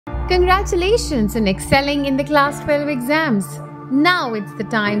Congratulations on excelling in the Class 12 exams. Now it's the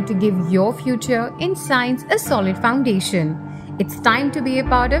time to give your future in science a solid foundation. It's time to be a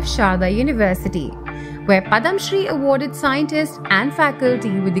part of Sharda University, where Padma Shri Awarded scientists and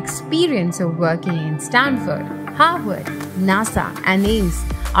faculty with experience of working in Stanford, Harvard, NASA and AIIMS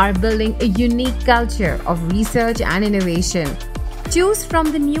are building a unique culture of research and innovation. Choose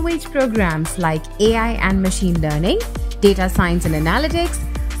from the new age programs like AI and machine learning, data science and analytics,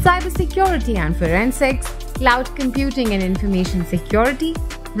 cybersecurity and forensics, cloud computing and information security,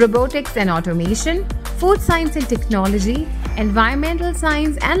 robotics and automation, food science and technology, environmental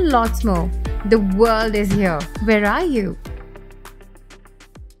science and lots more. The world is here. Where are you?